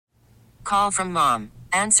call from mom.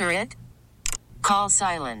 Answer it. Call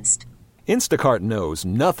silenced. Instacart knows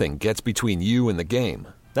nothing gets between you and the game.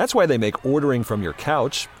 That's why they make ordering from your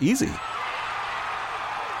couch easy.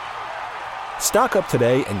 Stock up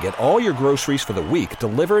today and get all your groceries for the week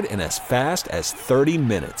delivered in as fast as 30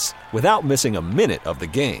 minutes without missing a minute of the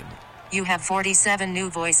game. You have 47 new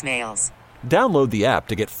voicemails. Download the app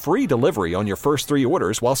to get free delivery on your first 3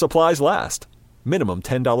 orders while supplies last. Minimum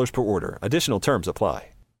 $10 per order. Additional terms apply.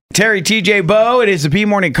 Terry, TJ, Bo, it is the P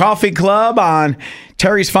Morning Coffee Club on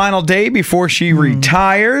Terry's final day before she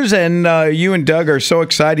retires. And you and Doug are so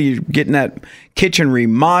excited. You're getting that kitchen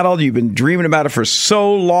remodeled. You've been dreaming about it for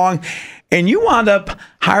so long. And you wound up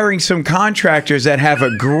hiring some contractors that have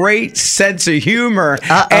a great sense of humor.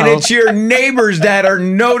 And it's your neighbors that are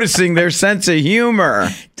noticing their sense of humor.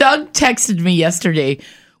 Doug texted me yesterday.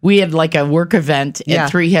 We had like a work event at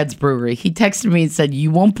Three Heads Brewery. He texted me and said, "You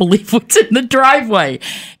won't believe what's in the driveway."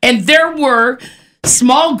 And there were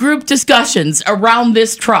small group discussions around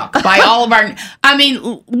this truck by all of our... I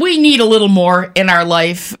mean, we need a little more in our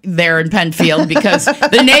life there in Penfield because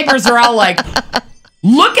the neighbors are all like,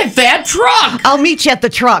 "Look at that truck." I'll meet you at the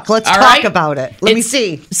truck. Let's talk about it. Let me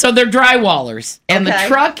see. So they're drywallers. And the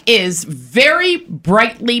truck is very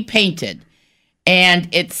brightly painted. And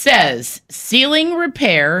it says, ceiling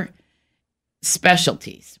repair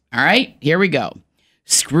specialties. All right, here we go.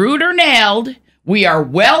 Screwed or nailed, we are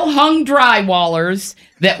well-hung drywallers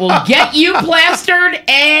that will get you plastered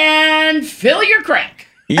and fill your crack.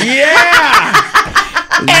 Yeah!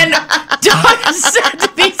 And Doug said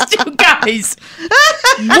to these two guys,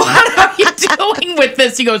 "What are you doing with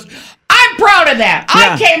this?" He goes, "I'm proud of that.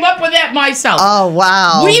 I came up with that myself." Oh,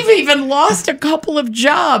 wow. We've even lost a couple of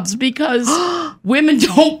jobs because women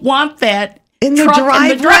don't want that in the truck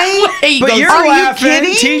driveway. In the driveway. But you're "Are you laughing.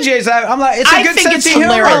 kidding?" TJ's I'm like, it's a I good think sense it's of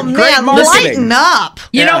humor. hilarious. Oh, Great man, marketing. lighten up.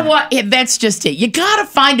 You know what? That's just it. You got to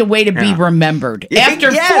find a way to be remembered.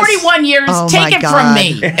 After Yes. 41 years, Oh, take my it God. from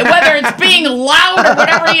me. Whether it's being loud or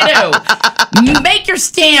whatever you do, make your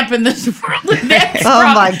stamp in this world. That Oh,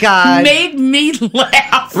 truck my God. made me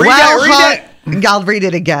laugh. Read it. I'll read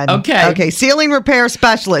it again. Okay. Ceiling repair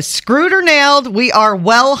specialist. Screwed or nailed, we are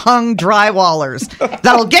well-hung drywallers.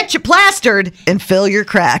 That'll get you plastered and fill your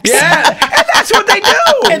cracks. Yeah, and that's what they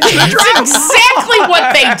do. And that's exactly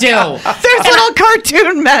what they do. There's little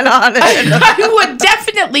cartoon men on it. I would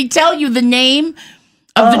definitely tell you the name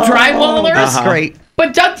of the drywallers. That's great.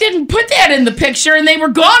 But Doug didn't put that in the picture, and they were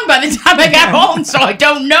gone by the time I got home, so I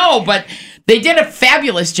don't know. But they did a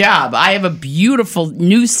fabulous job. I have a beautiful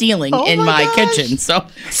new ceiling in my kitchen. So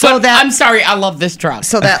I'm sorry, I love this truck.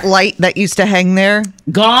 So that light that used to hang there?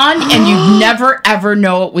 Gone, and you'd never, ever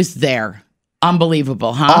know it was there.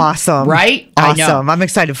 Unbelievable, huh? Awesome. Right? Awesome. I know. I'm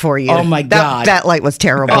excited for you. Oh, my God. That light was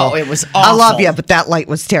terrible. Oh, it was awful. I love you, but that light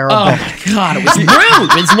was terrible. Oh, my God. It was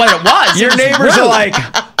rude is what it was. Your It was neighbors rude. are like,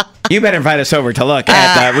 "You better invite us over to look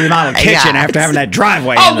at the remodeled kitchen after having that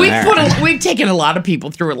driveway in there." We've taken a lot of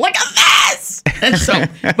people through it. Look at this. And so,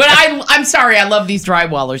 but I'm sorry. I love these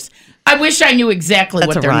drywallers. I wish I knew exactly That's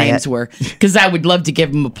what a their riot. names were because I would love to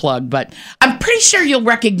give them a plug. But I'm pretty sure you'll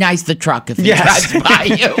recognize the truck if it drives by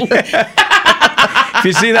you. If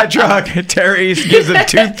you see that truck, Terry gives it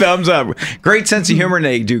 2 thumbs up. Great sense of humor, and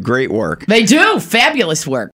they do great work. They do fabulous work.